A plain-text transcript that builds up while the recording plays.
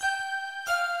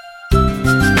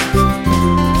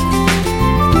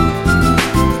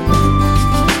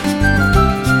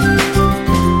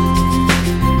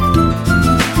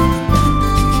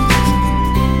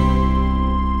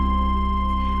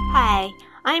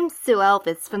I'm Sue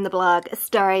Elvis from the blog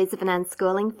Stories of an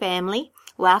Unschooling Family.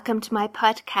 Welcome to my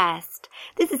podcast.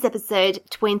 This is episode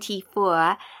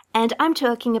 24, and I'm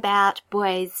talking about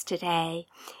boys today.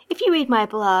 If you read my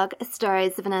blog,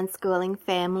 Stories of an Unschooling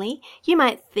Family, you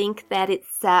might think that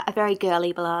it's a very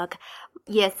girly blog.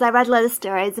 Yes, I write a lot of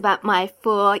stories about my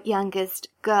 4 youngest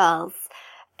girls.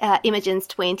 Imogen's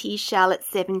 20, Charlotte's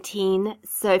 17,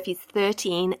 Sophie's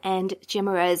 13, and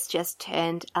Gemma Rose just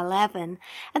turned 11.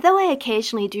 And though I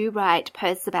occasionally do write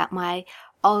posts about my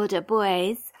older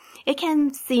boys, it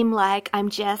can seem like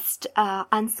I'm just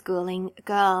unschooling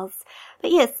girls. But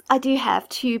yes, I do have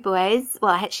 2 boys.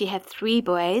 Well, I actually have 3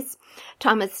 boys.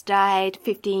 Thomas died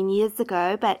 15 years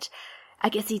ago, but I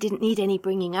guess he didn't need any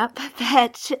bringing up.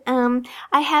 But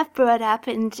I have brought up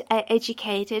and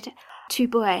educated 2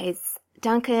 boys.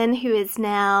 Duncan, who is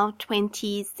now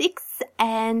 26,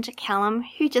 and Callum,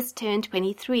 who just turned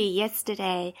 23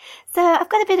 yesterday. So I've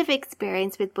got a bit of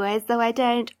experience with boys, though I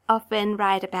don't often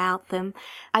write about them.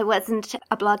 I wasn't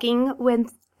blogging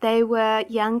when they were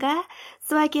younger,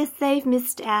 so I guess they've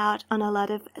missed out on a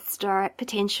lot of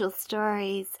potential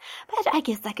stories. But I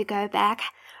guess I could go back,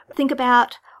 think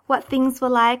about what things were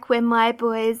like when my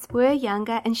boys were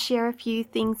younger, and share a few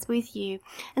things with you.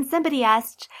 And somebody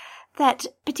asked that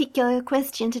particular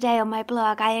question today on my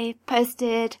blog. I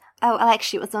posted,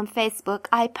 actually it was on Facebook,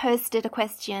 I posted a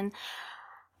question,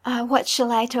 what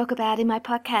shall I talk about in my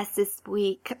podcast this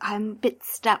week? I'm a bit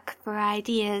stuck for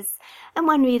ideas. And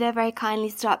one reader very kindly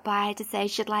stopped by to say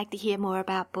she'd like to hear more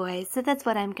about boys, so that's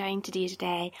what I'm going to do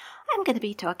today. I'm going to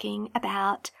be talking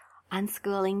about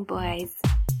unschooling boys.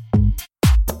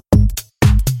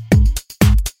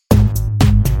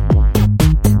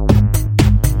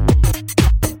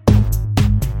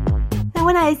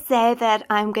 When I say that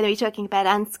I'm going to be talking about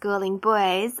unschooling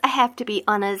boys, I have to be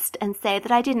honest and say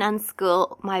that I didn't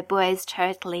unschool my boys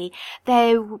totally.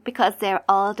 Because they're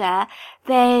older,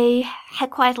 they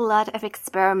had quite a lot of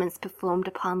experiments performed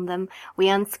upon them. We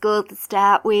unschooled to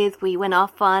start with. We went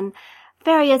off on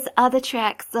various other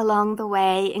tracks along the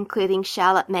way, including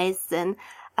Charlotte Mason,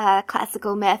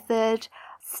 classical method,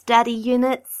 study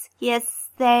units. Yes,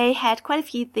 they had quite a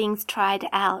few things tried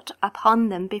out upon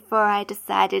them before I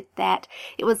decided that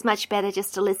it was much better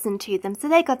just to listen to them. So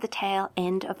they got the tail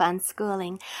end of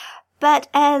unschooling. But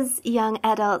as young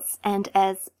adults and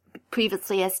as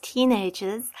previously as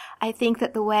teenagers, I think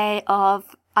that the way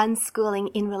of unschooling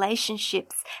in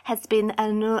relationships has been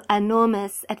an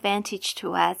enormous advantage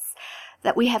to us.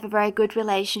 That we have a very good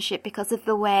relationship because of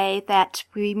the way that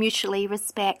we mutually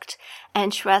respect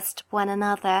and trust one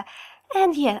another.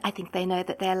 And yeah, I think they know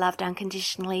that they're loved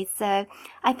unconditionally. So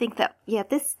I think that,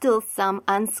 there's still some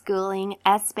unschooling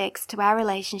aspects to our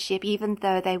relationship, even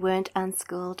though they weren't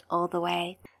unschooled all the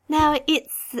way. Now,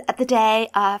 it's the day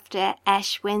after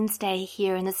Ash Wednesday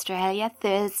here in Australia,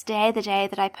 Thursday, the day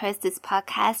that I post this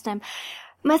podcast. I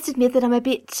must admit that I'm a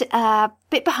bit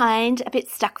behind, a bit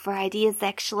stuck for ideas,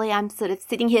 actually. I'm sort of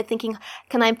sitting here thinking,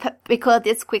 can I record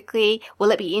this quickly?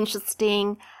 Will it be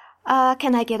interesting?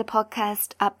 Can I get a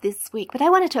podcast up this week? But I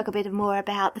want to talk a bit more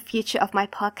about the future of my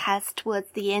podcast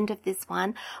towards the end of this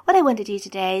one. What I want to do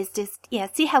today is just,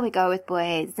 see how we go with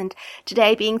boys. And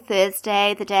today being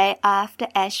Thursday, the day after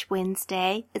Ash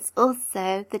Wednesday, it's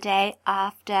also the day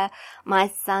after my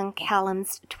son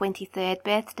Callum's 23rd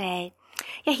birthday.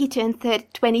 Yeah, he turned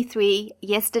 23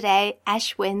 yesterday,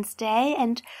 Ash Wednesday,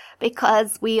 and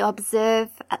because we observe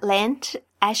Lent,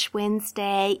 Ash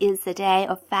Wednesday is a day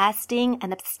of fasting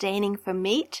and abstaining from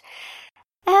meat.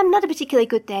 Not a particularly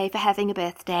good day for having a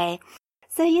birthday.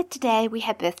 So yet today we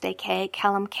had birthday cake,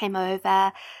 Callum came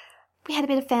over, we had a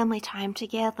bit of family time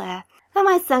together. Now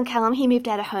my son Callum, he moved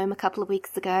out of home a couple of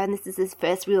weeks ago, and this is his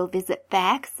first real visit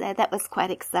back, so that was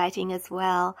quite exciting as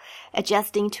well,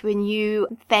 adjusting to a new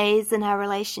phase in our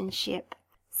relationship.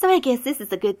 So I guess this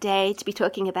is a good day to be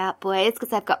talking about boys,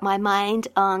 because I've got my mind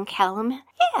on Callum.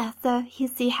 So you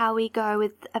see how we go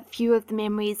with a few of the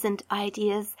memories and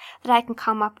ideas that I can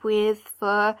come up with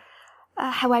for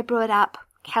how I brought up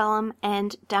Callum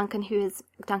and Duncan,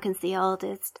 Duncan's the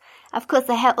oldest. Of course,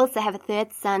 I also have a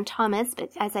third son, Thomas,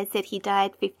 but as I said, he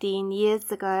died 15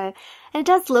 years ago. And it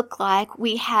does look like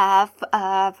we have,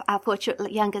 our 4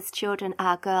 youngest children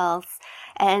are girls.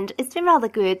 And it's been rather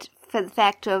good for the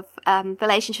fact of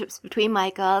relationships between my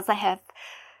girls. I have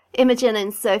Imogen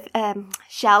and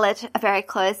Charlotte are very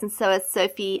close, and so is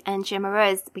Sophie and Gemma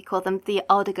Rose. We call them the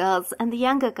older girls and the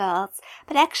younger girls.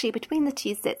 But actually, between the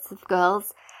 2 sets of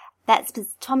girls, that's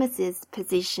Thomas's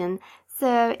position,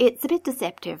 so it's a bit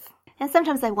deceptive. And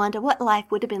sometimes I wonder what life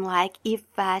would have been like if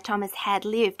Thomas had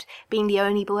lived, being the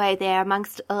only boy there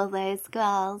amongst all those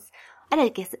girls. I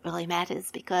don't guess it really matters,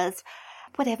 because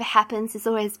whatever happens is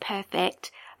always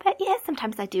perfect. But yeah,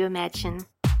 sometimes I do imagine.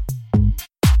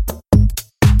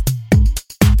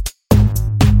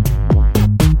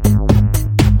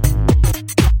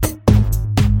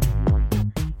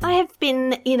 I have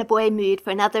been in a boy mood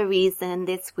for another reason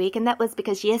this week, and that was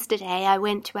because yesterday I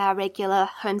went to our regular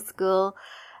homeschool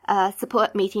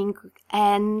support meeting,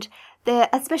 and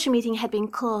a special meeting had been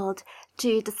called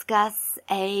to discuss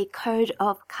a code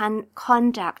of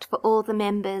conduct for all the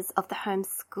members of the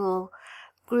homeschool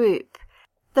group.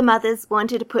 The mothers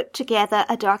wanted to put together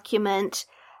a document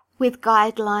with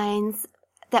guidelines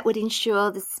that would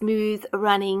ensure the smooth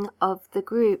running of the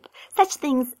group. Such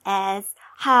things as,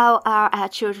 how are our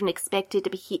children expected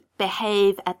to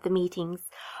behave at the meetings?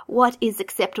 What is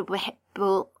acceptable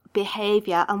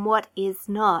behavior and what is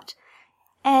not?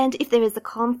 And if there is a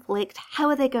conflict, how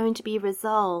are they going to be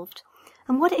resolved?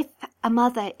 And what if a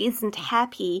mother isn't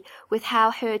happy with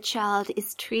how her child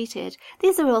is treated?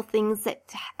 These are all things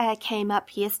that came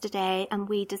up yesterday and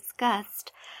we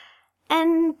discussed.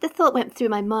 And the thought went through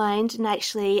my mind, and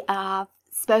actually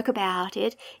spoke about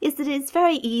it, is that it's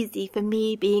very easy for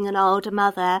me, being an older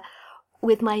mother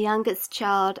with my youngest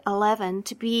child 11,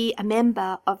 to be a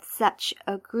member of such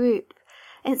a group.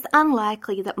 And it's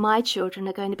unlikely that my children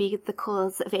are going to be the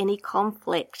cause of any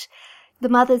conflict. The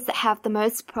mothers that have the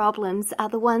most problems are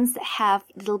the ones that have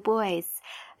little boys,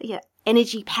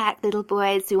 energy-packed little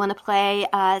boys who want to play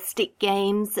stick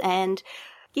games, and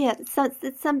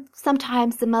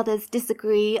sometimes the mothers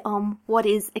disagree on what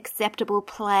is acceptable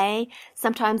play.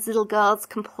 Sometimes little girls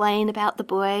complain about the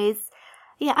boys.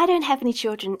 I don't have any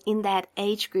children in that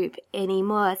age group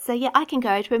anymore. So I can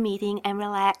go to a meeting and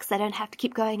relax. I don't have to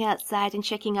keep going outside and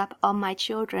checking up on my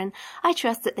children. I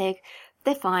trust that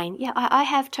they're fine. I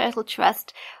have total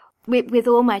trust with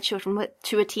all my children.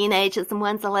 Two are teenagers and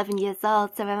one's 11 years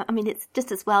old. So, it's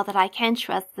just as well that I can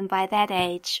trust them by that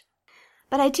age.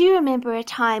 But I do remember a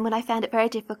time when I found it very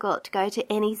difficult to go to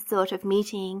any sort of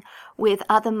meeting with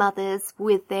other mothers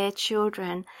with their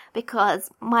children, because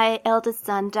my eldest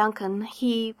son, Duncan,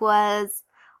 he was,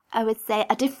 I would say,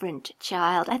 a different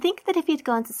child. I think that if he'd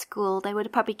gone to school, they would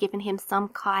have probably given him some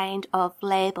kind of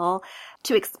label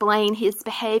to explain his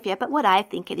behavior. But what I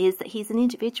think it is that he's an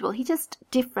individual. He's just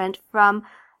different from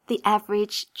the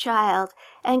average child.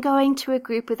 And going to a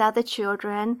group with other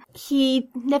children, he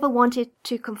never wanted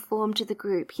to conform to the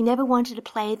group. He never wanted to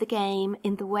play the game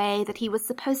in the way that he was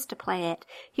supposed to play it.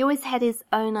 He always had his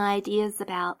own ideas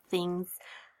about things.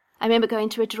 I remember going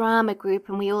to a drama group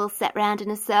and we all sat round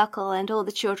in a circle and all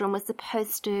the children were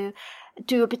supposed to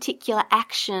do a particular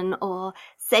action or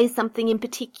say something in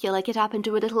particular, get up and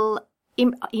do a little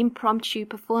impromptu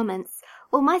performance.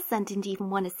 Well, my son didn't even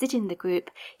want to sit in the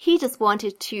group. He just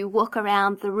wanted to walk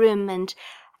around the room, and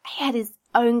he had his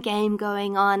own game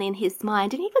going on in his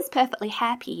mind, and he was perfectly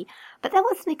happy. But that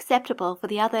wasn't acceptable for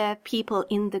the other people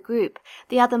in the group.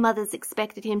 The other mothers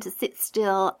expected him to sit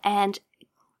still and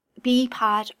be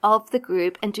part of the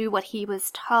group and do what he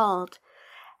was told.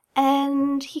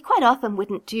 And he quite often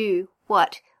wouldn't do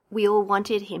what we all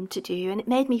wanted him to do, and it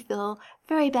made me feel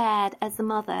very bad as a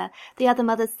mother. The other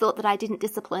mothers thought that I didn't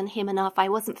discipline him enough, I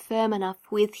wasn't firm enough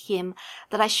with him,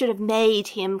 that I should have made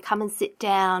him come and sit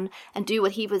down and do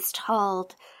what he was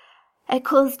told. It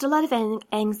caused a lot of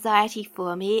anxiety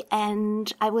for me,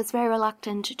 and I was very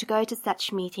reluctant to go to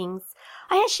such meetings.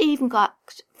 I actually even got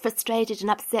frustrated and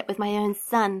upset with my own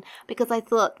son, because I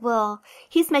thought, well,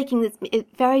 he's making this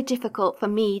very difficult for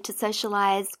me to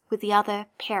socialize with the other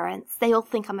parents. They all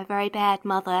think I'm a very bad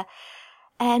mother.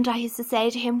 And I used to say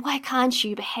to him, why can't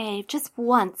you behave just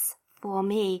once for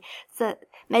me, so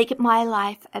make my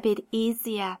life a bit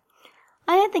easier?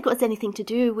 I don't think it was anything to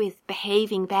do with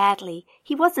behaving badly.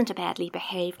 He wasn't a badly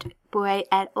behaved boy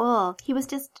at all. He was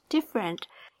just different.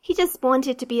 He just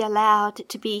wanted to be allowed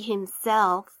to be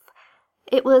himself.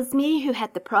 It was me who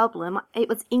had the problem. It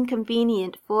was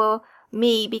inconvenient for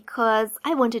me because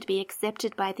I wanted to be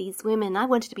accepted by these women. I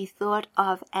wanted to be thought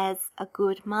of as a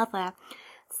good mother.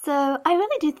 So I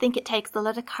really do think it takes a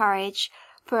lot of courage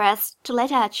for us to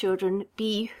let our children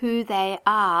be who they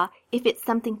are if it's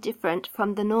something different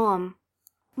from the norm.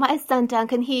 My son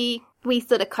Duncan, we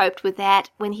sort of coped with that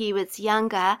when he was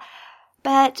younger,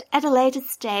 but at a later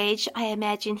stage, I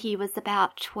imagine he was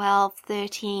about 12,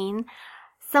 13,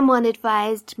 someone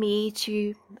advised me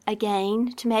to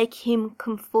make him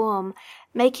conform,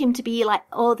 make him to be like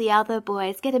all the other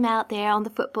boys, get him out there on the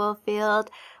football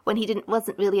field when he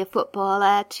wasn't really a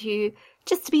footballer, to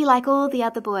be like all the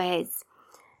other boys.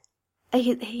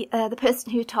 The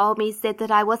person who told me said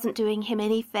that I wasn't doing him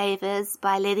any favors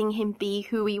by letting him be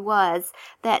who he was,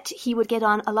 that he would get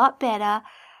on a lot better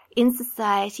in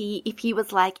society if he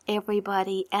was like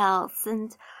everybody else?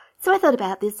 And so I thought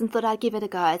about this and thought I'd give it a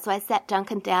go. So I sat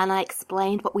Duncan down, I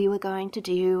explained what we were going to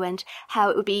do and how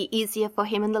it would be easier for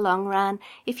him in the long run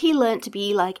if he learnt to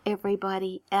be like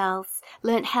everybody else,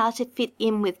 learnt how to fit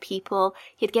in with people,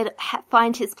 he'd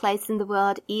find his place in the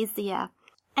world easier.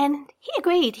 And he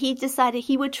agreed. He decided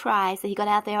he would try. So he got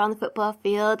out there on the football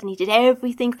field and he did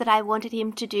everything that I wanted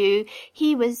him to do.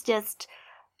 He was just,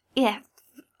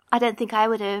 I don't think I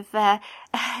would have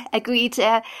agreed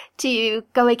to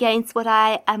go against what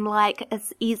I am like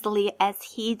as easily as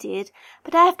he did.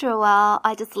 But after a while,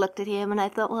 I just looked at him and I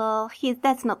thought, well,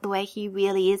 that's not the way he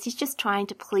really is. He's just trying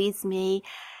to please me.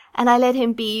 And I let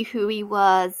him be who he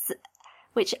was,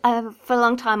 which for a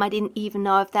long time I didn't even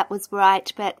know if that was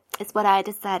right, but it's what I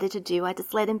decided to do. I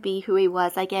just let him be who he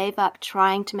was. I gave up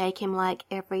trying to make him like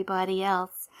everybody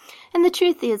else. And the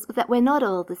truth is that we're not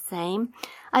all the same.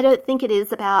 I don't think it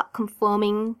is about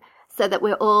conforming so that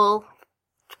we're all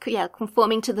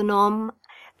conforming to the norm,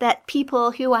 that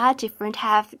people who are different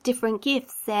have different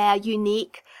gifts. They're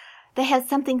unique. They have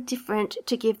something different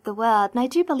to give the world. And I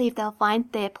do believe they'll find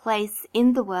their place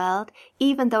in the world,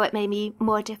 even though it may be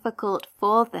more difficult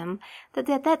for them,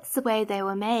 that's the way they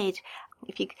were made.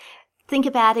 If you think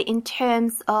about it in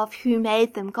terms of who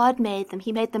made them, God made them.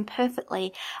 He made them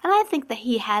perfectly. And I think that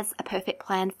he has a perfect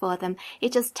plan for them.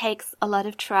 It just takes a lot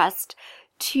of trust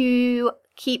to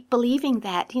keep believing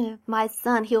that, my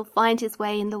son, he'll find his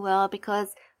way in the world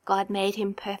because God made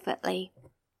him perfectly.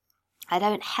 I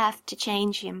don't have to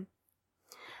change him.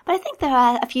 But I think there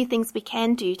are a few things we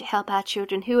can do to help our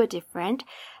children who are different.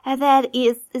 That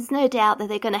is no doubt that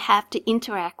they're going to have to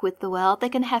interact with the world. They're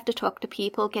going to have to talk to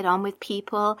people, get on with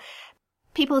people.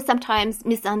 People sometimes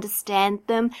misunderstand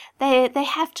them. They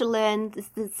have to learn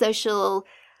the social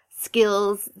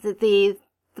skills,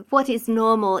 what is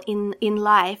normal in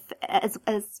life as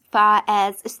far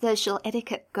as social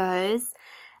etiquette goes.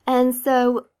 And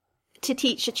so to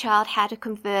teach a child how to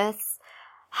converse,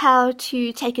 how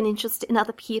to take an interest in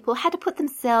other people, how to put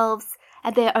themselves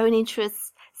and their own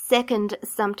interests second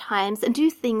sometimes and do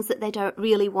things that they don't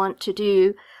really want to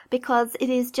do because it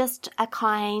is just a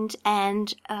kind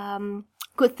and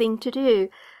good thing to do.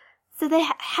 So they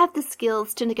have the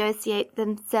skills to negotiate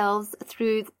themselves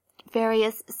through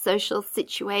various social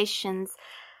situations.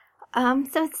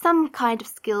 So some kind of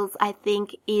skills, I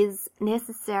think, is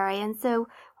necessary. And so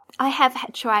I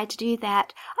have tried to do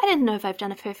that. I don't know if I've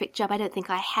done a perfect job. I don't think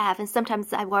I have. And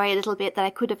sometimes I worry a little bit that I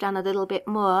could have done a little bit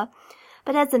more.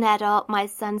 But as an adult, my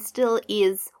son still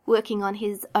is working on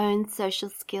his own social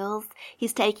skills.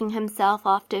 He's taking himself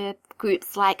off to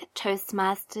groups like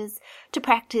Toastmasters to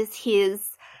practice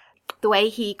the way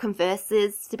he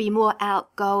converses, to be more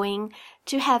outgoing,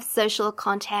 to have social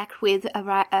contact with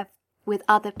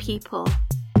other people.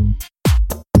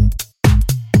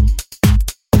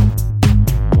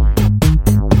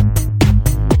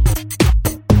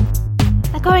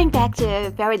 Going back to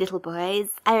very little boys,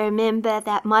 I remember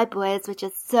that my boys were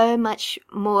just so much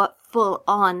more full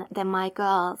on than my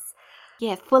girls.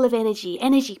 Yeah, full of energy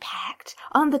packed,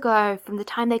 on the go from the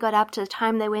time they got up to the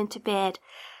time they went to bed.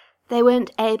 They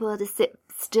weren't able to sit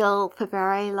still for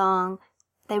very long.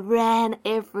 They ran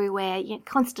everywhere,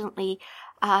 constantly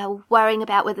worrying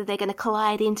about whether they're going to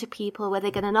collide into people, whether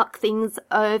they're going to knock things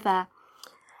over.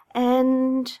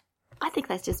 And I think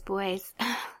that's just boys.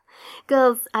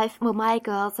 My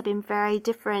girls have been very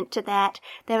different to that.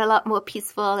 They're a lot more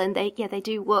peaceful and they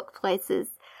do workplaces.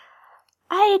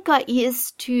 I got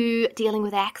used to dealing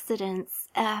with accidents.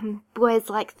 Boys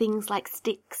like things like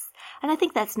sticks. And I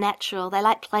think that's natural. They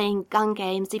like playing gun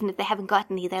games, even if they haven't got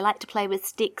any. They like to play with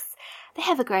sticks. They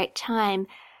have a great time.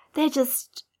 That's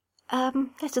just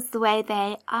the way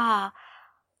they are.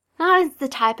 I was the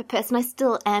type of person, I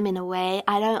still am in a way,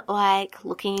 I don't like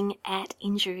looking at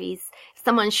injuries. If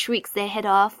someone shrieks their head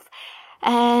off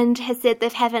and has said they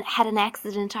haven't had an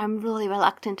accident, I'm really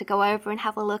reluctant to go over and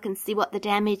have a look and see what the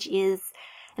damage is.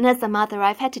 And as a mother,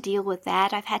 I've had to deal with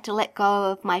that. I've had to let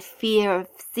go of my fear of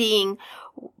seeing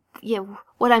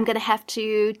what I'm going to have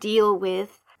to deal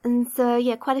with. And so,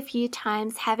 quite a few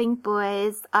times having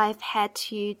boys, I've had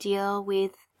to deal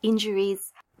with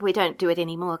injuries. We don't do it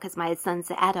anymore because my sons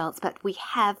are adults, but we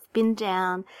have been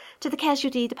down to the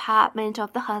casualty department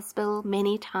of the hospital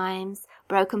many times,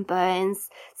 broken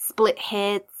bones, split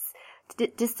heads,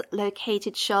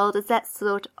 dislocated shoulders, that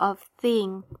sort of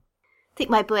thing. I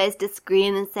think my boys just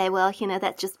grin and say, well,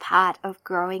 that's just part of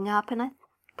growing up, and it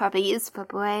probably is for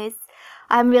boys.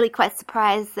 I'm really quite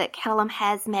surprised that Callum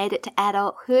has made it to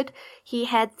adulthood. He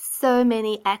had so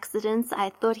many accidents.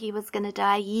 I thought he was going to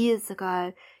die years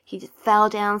ago. He just fell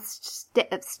down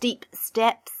steep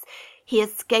steps. He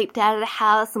escaped out of the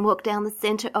house and walked down the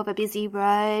centre of a busy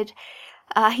road.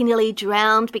 He nearly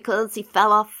drowned because he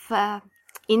fell off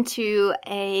into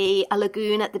a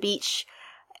lagoon at the beach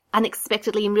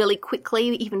unexpectedly and really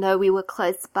quickly, even though we were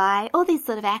close by. All these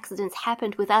sort of accidents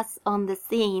happened with us on the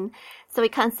scene, so we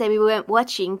can't say we weren't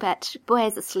watching, but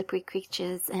boys are slippery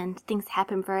creatures and things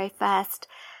happen very fast.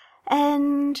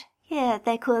 And yeah,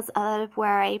 they cause a lot of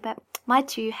worry, but my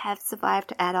two have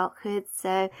survived adulthood,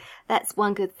 so that's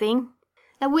one good thing.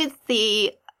 Now, with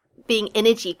the being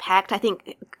energy packed, I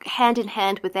think hand in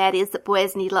hand with that is that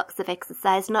boys need lots of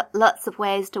exercise, not lots of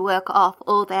ways to work off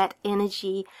all that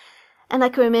energy. And I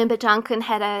can remember Duncan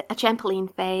had a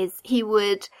trampoline phase. He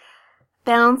would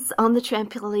bounce on the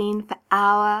trampoline for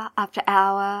hour after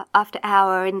hour after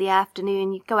hour in the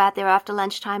afternoon. You'd go out there after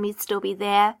lunchtime, he'd still be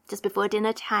there just before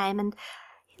dinner time, and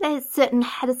they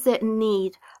had a certain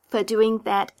need for doing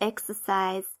that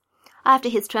exercise. After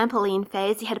his trampoline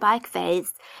phase, he had a bike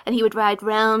phase, and he would ride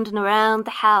round and around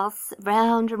the house,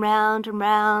 round and round and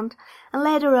round. And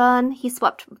later on, he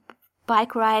swapped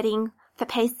bike riding for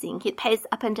pacing. He'd pace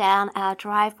up and down our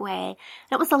driveway.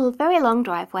 And it was a very long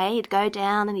driveway. He'd go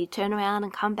down and he'd turn around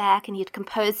and come back, and he'd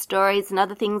compose stories and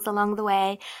other things along the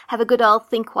way, have a good old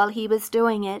think while he was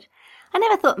doing it. I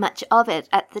never thought much of it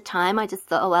at the time. I just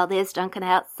thought, oh, well, there's Duncan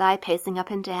outside pacing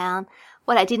up and down.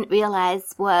 What I didn't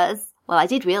realize was, well, I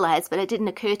did realize, but it didn't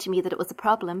occur to me that it was a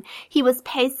problem. He was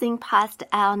pacing past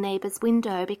our neighbour's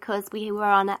window because we were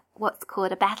on what's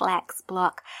called a battle axe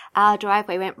block. Our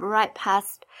driveway went right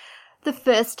past the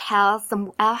first house,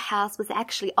 and our house was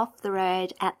actually off the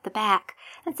road at the back.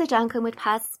 And so Duncan would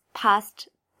pass past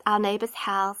our neighbour's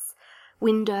house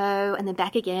window and then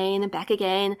back again and back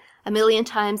again, a million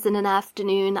times in an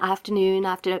afternoon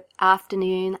after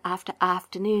afternoon.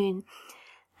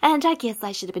 And I guess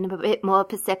I should have been a bit more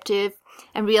perceptive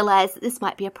and realised that this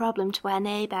might be a problem to our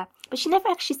neighbour. But she never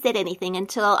actually said anything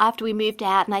until after we moved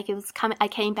out, and I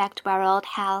came back to our old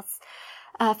house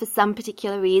for some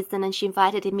particular reason, and she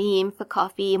invited me in for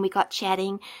coffee, and we got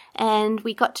chatting, and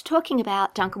we got to talking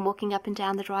about Duncan walking up and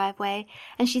down the driveway,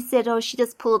 and she said, oh, she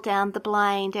just pulled down the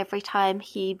blind every time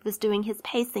he was doing his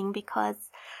pacing because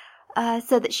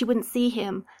so that she wouldn't see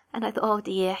him. And I thought, oh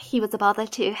dear, he was a bother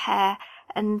to her,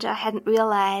 and I hadn't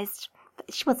realised.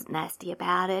 But she wasn't nasty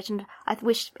about it, and I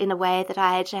wish in a way that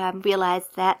I had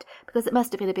realised that, because it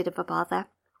must have been a bit of a bother.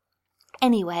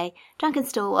 Anyway, Duncan's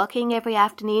still walking. Every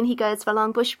afternoon he goes for a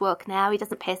long bush walk now. He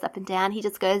doesn't pace up and down. He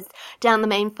just goes down the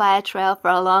main fire trail for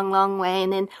a long, long way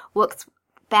and then walks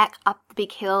back up the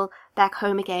big hill, back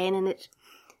home again, and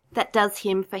that does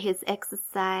him for his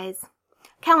exercise.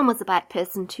 Callum was a bike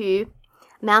person too.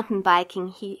 Mountain biking,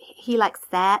 he likes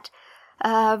that.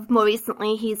 More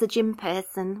recently, he's a gym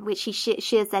person, which he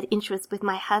shares that interest with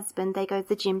my husband. They go to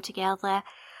the gym together.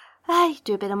 I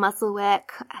do a bit of muscle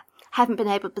work. Haven't been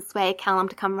able to persuade Callum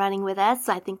to come running with us.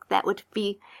 I think that would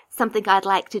be something I'd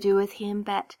like to do with him,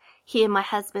 but my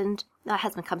husband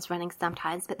comes running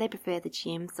sometimes, but they prefer the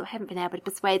gym, so I haven't been able to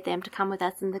persuade them to come with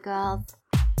us and the girls.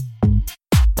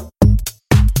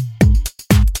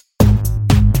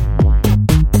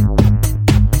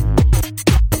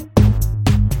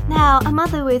 Now, a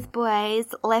mother with boys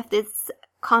left this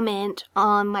comment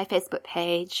on my Facebook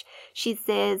page. She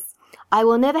says, I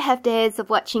will never have days of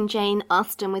watching Jane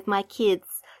Austen with my kids,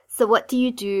 so what do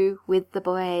you do with the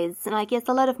boys? And I guess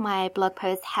a lot of my blog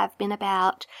posts have been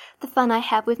about the fun I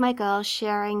have with my girls,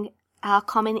 sharing our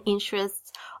common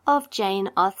interests of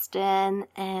Jane Austen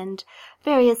and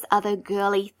various other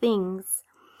girly things.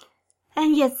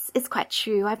 And yes, it's quite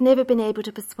true. I've never been able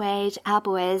to persuade our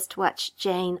boys to watch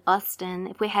Jane Austen.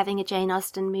 If we're having a Jane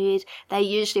Austen mood, they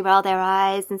usually roll their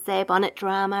eyes and say bonnet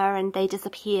drama and they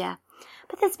disappear.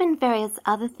 But there's been various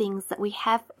other things that we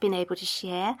have been able to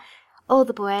share. All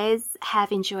the boys have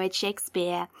enjoyed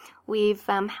Shakespeare. We've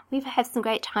had some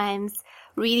great times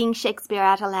reading Shakespeare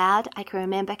out aloud. I can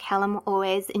remember Callum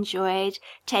always enjoyed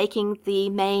taking the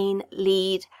main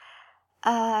lead,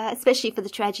 especially for the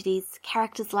tragedies.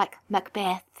 Characters like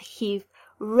Macbeth, he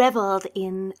revelled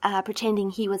in pretending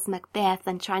he was Macbeth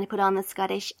and trying to put on the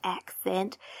Scottish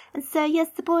accent. And so, yes,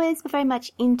 the boys were very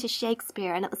much into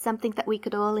Shakespeare, and it was something that we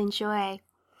could all enjoy.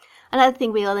 Another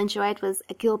thing we all enjoyed was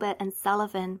Gilbert and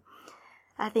Sullivan.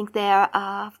 I think they're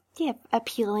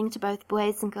appealing to both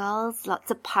boys and girls. Lots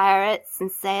of pirates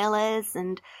and sailors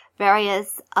and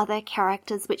various other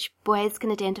characters which boys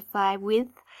can identify with,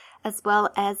 as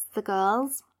well as the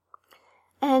girls.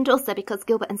 And also because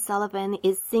Gilbert and Sullivan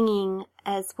is singing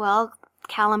as well.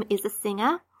 Callum is a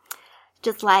singer,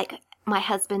 just like my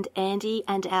husband Andy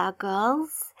and our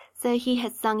girls. So he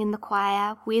has sung in the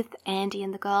choir with Andy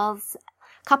and the girls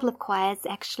couple of choirs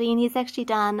actually, and he's actually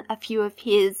done a few of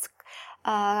his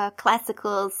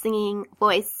classical singing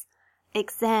voice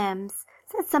exams.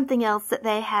 So that's something else that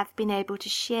they have been able to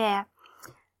share.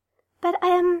 But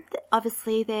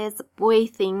obviously there's boy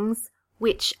things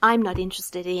which I'm not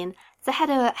interested in. So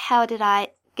how did I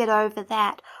get over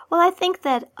that? Well, I think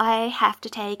that I have to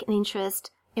take an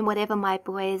interest in whatever my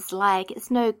boys like.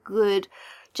 It's no good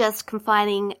just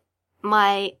confining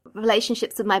my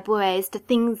relationships with my boys to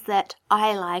things that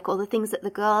I like or the things that the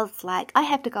girls like. I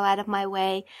have to go out of my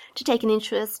way to take an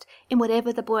interest in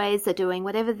whatever the boys are doing,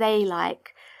 whatever they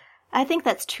like. I think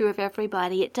that's true of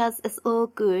everybody. It does us all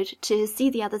good to see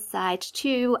the other side,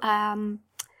 to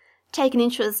take an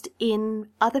interest in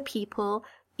other people,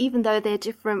 even though they're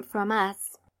different from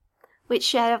us.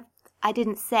 Which I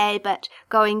didn't say, but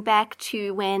going back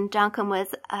to when Duncan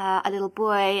was a little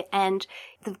boy and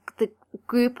the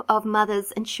group of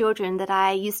mothers and children that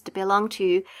I used to belong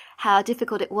to, how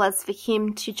difficult it was for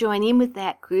him to join in with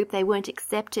that group. They weren't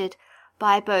accepted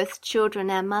by both children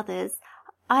and mothers.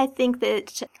 I think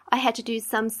that I had to do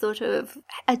some sort of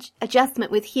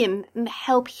adjustment with him,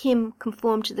 help him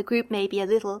conform to the group maybe a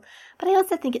little. But I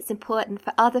also think it's important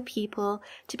for other people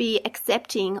to be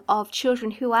accepting of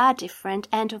children who are different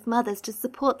and of mothers, to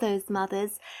support those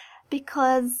mothers,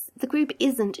 because the group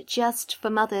isn't just for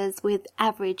mothers with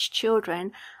average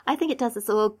children. I think it does us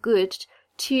all good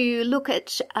to look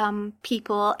at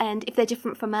people, and if they're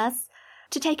different from us,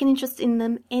 to take an interest in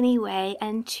them anyway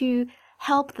and to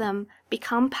help them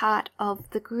become part of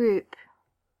the group.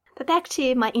 But back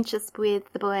to my interest with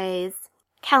the boys.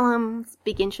 Callum's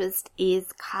big interest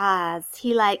is cars.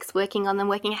 He likes working on them,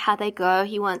 working out how they go.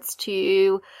 He wants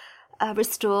to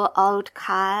restore old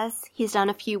cars. He's done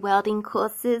a few welding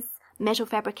courses. Metal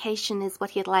fabrication is what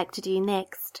he'd like to do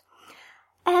next.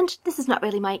 And this is not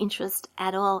really my interest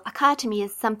at all. A car to me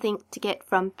is something to get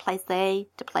from place A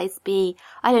to place B.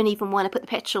 I don't even want to put the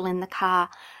petrol in the car.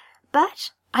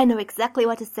 But I know exactly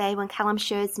what to say when Callum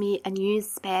shows me a new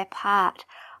spare part.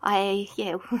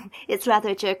 It's rather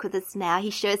a joke with us now. He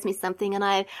shows me something and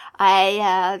I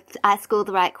ask all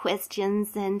the right questions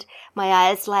and my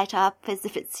eyes light up as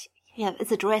if it's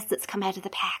a dress that's come out of the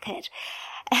packet.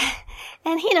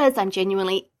 And he knows I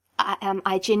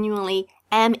genuinely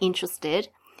am interested.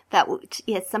 That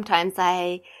yes, sometimes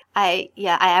I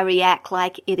react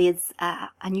like it is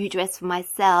a new dress for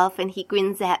myself, and he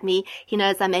grins at me. He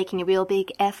knows I'm making a real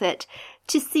big effort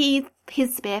to see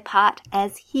his spare part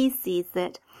as he sees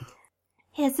it.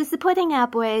 Yeah, so supporting our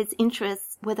boys'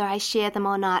 interests, whether I share them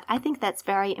or not, I think that's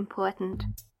very important.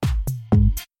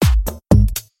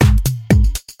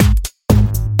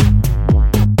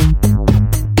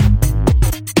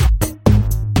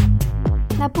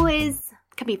 Now, boys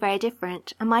can be very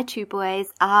different, and my two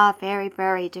boys are very,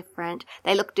 very different.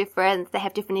 They look different, they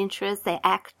have different interests, they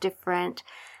act different.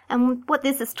 And what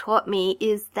this has taught me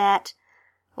is that,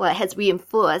 it has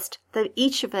reinforced that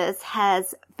each of us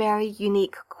has very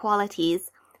unique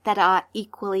qualities that are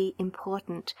equally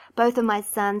important. Both of my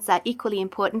sons are equally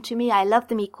important to me. I love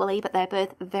them equally, but they're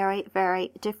both very,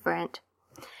 very different.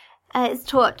 It's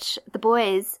taught the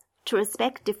boys to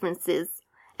respect differences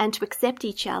and to accept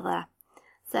each other.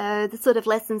 So the sort of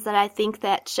lessons that I think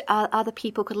that other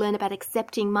people could learn about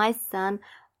accepting my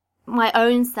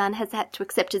own son has had to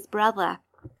accept his brother.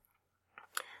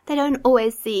 They don't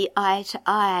always see eye to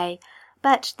eye,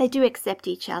 but they do accept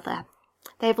each other.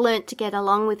 They've learnt to get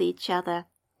along with each other.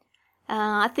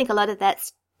 I think a lot of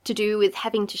that's to do with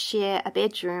having to share a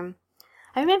bedroom.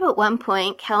 I remember at one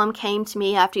point Callum came to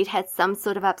me after he'd had some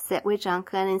sort of upset with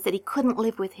Duncan and said he couldn't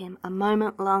live with him a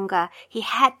moment longer. He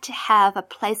had to have a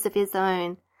place of his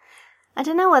own. I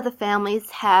don't know other families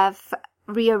have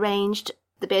rearranged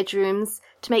the bedrooms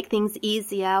to make things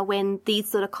easier when these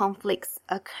sort of conflicts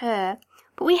occur,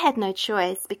 but we had no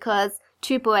choice because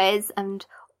two boys and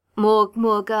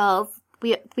more girls,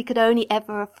 we could only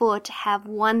ever afford to have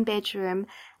one bedroom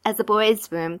as a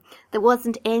boy's room. There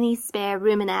wasn't any spare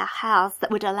room in our house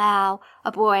that would allow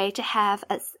a boy to have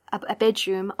a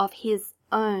bedroom of his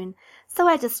own. So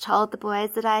I just told the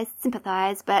boys that I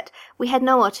sympathise, but we had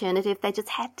no alternative. They just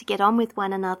had to get on with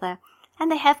one another.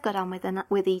 And they have got on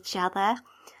with each other.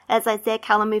 As I said,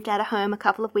 Callum moved out of home a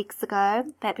couple of weeks ago,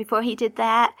 but before he did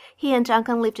that, he and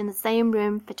Duncan lived in the same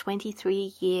room for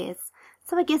 23 years.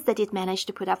 So I guess they did manage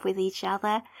to put up with each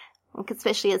other,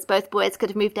 especially as both boys could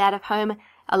have moved out of home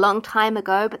a long time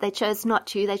ago, but they chose not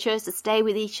to. They chose to stay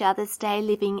with each other, stay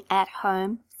living at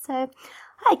home. So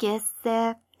I guess,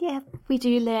 we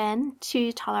do learn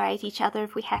to tolerate each other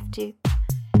if we have to.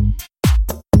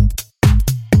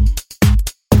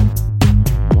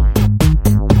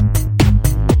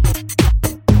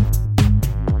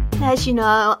 Now, as you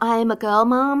know, I'm a girl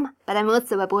mum, but I'm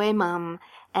also a boy mum.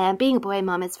 And being a boy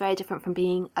mum is very different from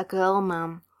being a girl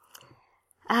mum.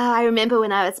 I remember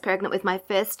when I was pregnant with my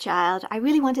first child, I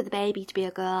really wanted the baby to be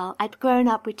a girl. I'd grown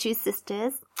up with 2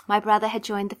 sisters. My brother had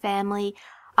joined the family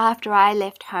after I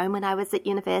left home when I was at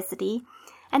university.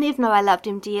 And even though I loved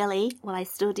him dearly, well, I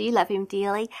still do love him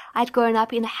dearly, I'd grown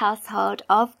up in a household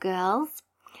of girls.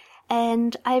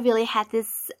 And I really had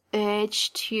this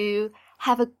urge to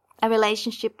have a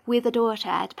relationship with a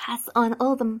daughter, to pass on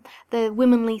all the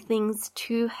womanly things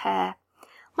to her.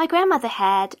 My grandmother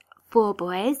had 4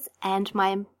 boys, and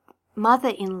my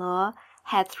mother-in-law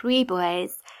had 3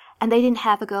 boys, and they didn't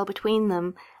have a girl between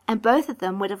them, and both of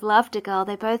them would have loved a girl.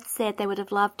 They both said they would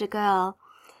have loved a girl.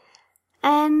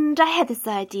 And I had this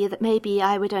idea that maybe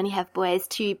I would only have boys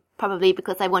too, probably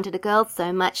because I wanted a girl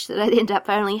so much that I'd end up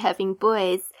only having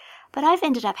boys. But I've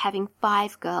ended up having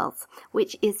 5 girls,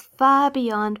 which is far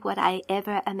beyond what I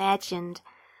ever imagined.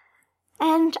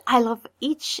 And I love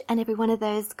each and every one of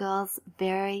those girls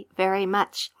very, very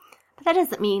much. But that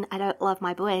doesn't mean I don't love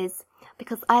my boys,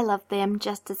 because I love them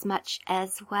just as much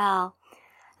as well.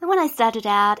 And when I started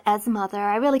out as a mother,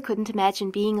 I really couldn't imagine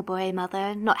being a boy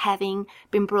mother, not having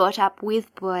been brought up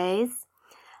with boys.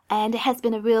 And it has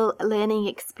been a real learning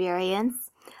experience.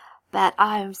 But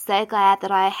I'm so glad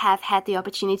that I have had the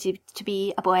opportunity to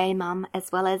be a boy mum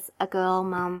as well as a girl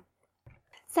mum.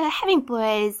 So having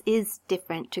boys is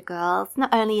different to girls,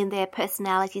 not only in their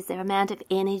personalities, their amount of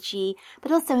energy,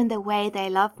 but also in the way they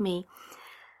love me.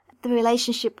 The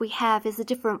relationship we have is a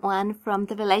different one from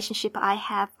the relationship I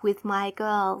have with my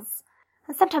girls.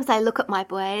 And sometimes I look at my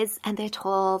boys and they're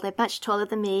tall, they're much taller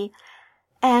than me,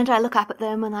 and I look up at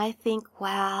them and I think,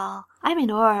 wow, I'm in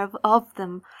awe of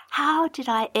them. How did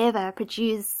I ever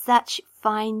produce such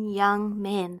fine young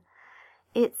men?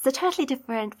 It's a totally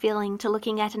different feeling to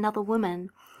looking at another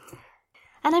woman.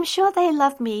 And I'm sure they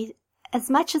love me as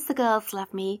much as the girls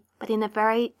love me, but in a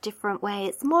very different way.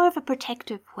 It's more of a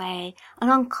protective way,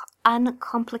 an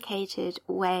uncomplicated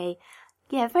way.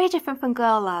 Yeah, very different from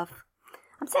girl love.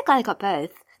 I'm so glad I got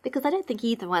both, because I don't think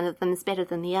either one of them is better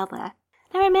than the other.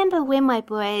 I remember when my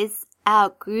boys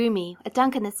outgrew me,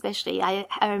 Duncan especially, I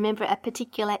remember a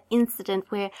particular incident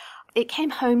where it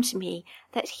came home to me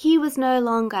that he was no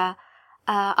longer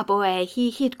a boy.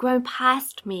 He'd grown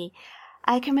past me.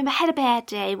 I can remember I had a bad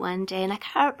day one day, and I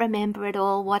can't remember at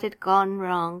all what had gone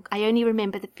wrong. I only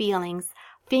remember the feelings,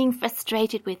 being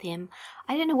frustrated with him.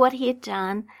 I don't know what he had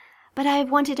done, but I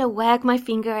wanted to wag my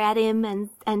finger at him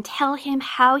and tell him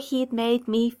how he had made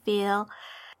me feel.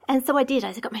 And so I did.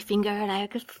 I got my finger and I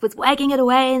was wagging it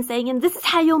away and saying, and this is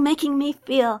how you're making me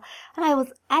feel. And I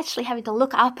was actually having to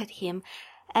look up at him,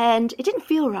 and it didn't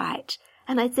feel right.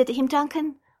 And I said to him,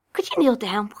 Duncan, could you kneel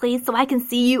down, please, so I can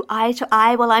see you eye to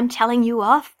eye while I'm telling you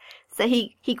off? So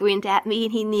he grinned at me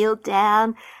and he kneeled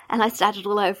down, and I started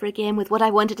all over again with what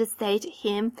I wanted to say to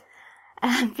him.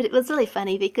 But it was really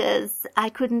funny because I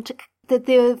couldn't,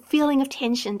 the feeling of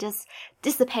tension just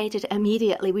dissipated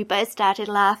immediately. We both started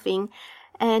laughing,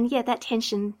 and yeah, that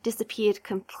tension disappeared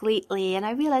completely, and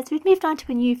I realized we'd moved on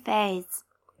to a new phase.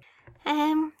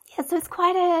 Yeah, so it's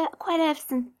quite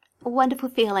a wonderful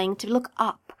feeling to look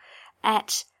up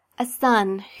at a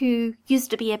son who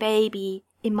used to be a baby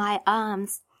in my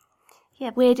arms.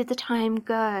 Yeah, where did the time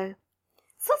go?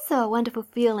 It's also a wonderful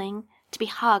feeling to be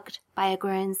hugged by a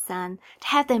grown son, to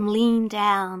have them lean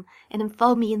down and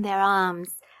enfold me in their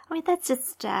arms. I mean, that's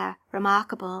just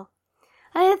remarkable.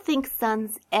 I don't think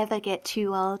sons ever get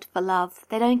too old for love.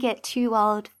 They don't get too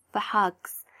old for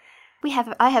hugs. I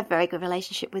have a very good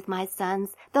relationship with my sons.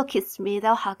 They'll kiss me,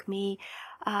 they'll hug me,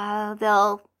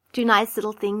 they'll do nice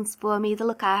little things for me, they'll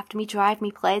look after me, drive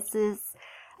me places,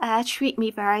 treat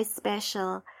me very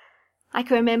special. I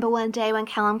can remember one day when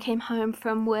Callum came home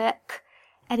from work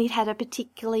and he'd had a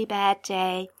particularly bad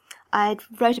day. I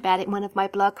wrote about it in one of my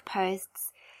blog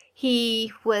posts.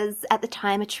 He was at the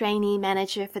time a trainee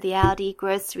manager for the Aldi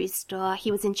grocery store.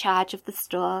 He was in charge of the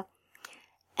store.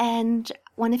 And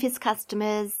one of his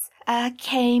customers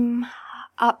came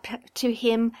up to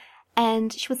him,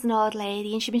 and she was an old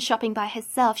lady, and she'd been shopping by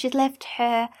herself. She'd left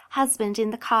her husband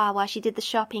in the car while she did the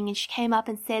shopping, and she came up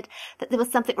and said that there was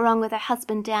something wrong with her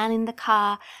husband down in the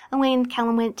car. And when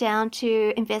Callum went down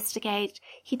to investigate,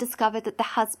 he discovered that the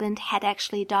husband had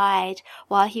actually died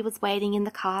while he was waiting in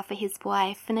the car for his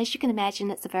wife. And as you can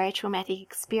imagine, it's a very traumatic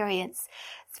experience.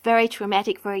 It's very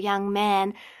traumatic for a young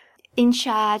man in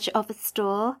charge of a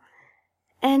store.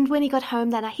 And when he got home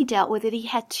that night, he dealt with it. He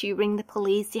had to ring the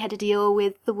police. He had to deal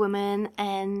with the woman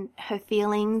and her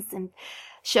feelings and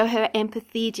show her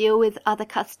empathy, deal with other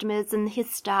customers and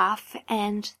his staff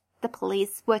and the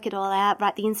police, work it all out,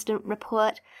 write the incident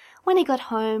report. when he got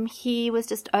home, he was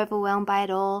just overwhelmed by it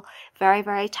all, very,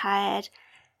 very tired.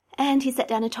 And he sat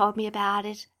down and told me about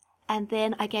it. And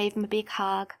then I gave him a big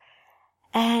hug.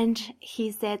 And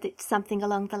he said that something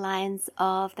along the lines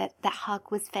of that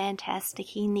hug was fantastic.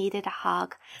 He needed a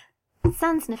hug.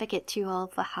 Sons never get too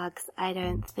old for hugs, I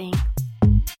don't think.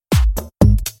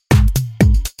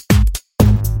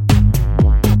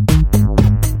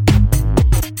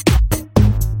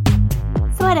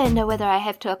 I don't know whether I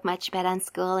have talked much about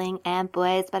unschooling and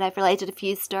boys, but I've related a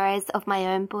few stories of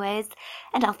my own boys,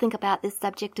 and I'll think about this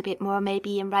subject a bit more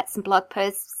maybe and write some blog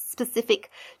posts specific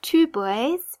to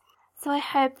boys. So I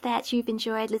hope that you've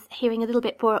enjoyed hearing a little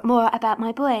bit more about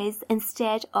my boys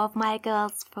instead of my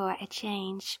girls for a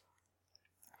change.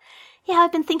 Yeah,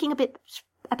 I've been thinking a bit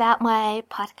about my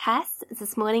podcast.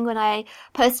 This morning when I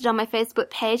posted on my Facebook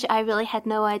page, I really had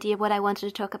no idea what I wanted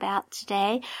to talk about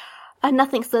today.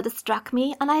 Nothing sort of struck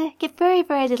me, and I get very,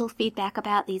 very little feedback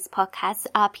about these podcasts.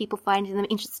 Are people finding them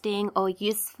interesting or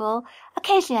useful?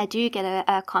 Occasionally I do get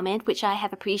a comment, which I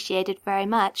have appreciated very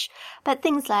much. But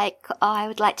things like, I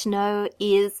would like to know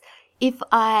is, if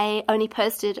I only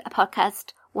posted a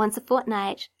podcast once a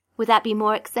fortnight, would that be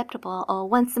more acceptable? Or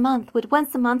once a month? Would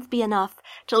once a month be enough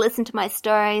to listen to my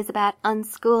stories about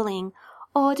unschooling?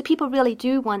 Or do people really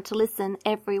do want to listen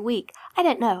every week? I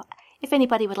don't know. If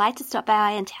anybody would like to stop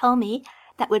by and tell me,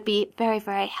 that would be very,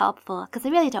 very helpful, because I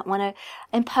really don't want to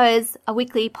impose a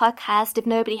weekly podcast if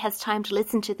nobody has time to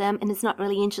listen to them and is not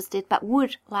really interested, but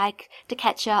would like to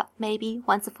catch up maybe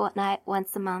once a fortnight,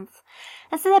 once a month.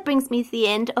 And so that brings me to the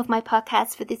end of my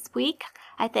podcast for this week.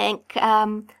 I thank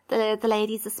the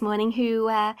ladies this morning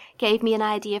who gave me an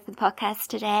idea for the podcast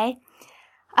today.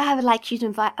 I would like you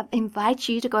to invite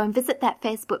you to go and visit that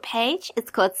Facebook page. It's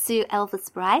called Sue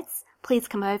Elvis Writes. Please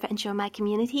come over and join my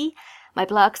community. My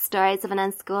blog, Stories of an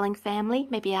Unschooling Family.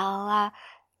 Maybe I'll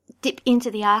dip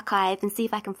into the archive and see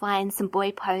if I can find some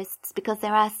boy posts, because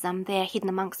there are some there hidden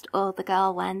amongst all the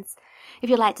girl ones.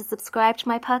 If you'd like to subscribe to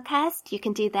my podcast, you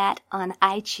can do that on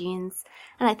iTunes.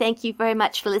 And I thank you very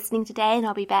much for listening today, and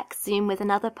I'll be back soon with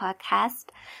another podcast.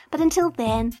 But until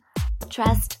then,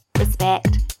 trust,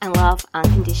 respect, and love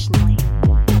unconditionally.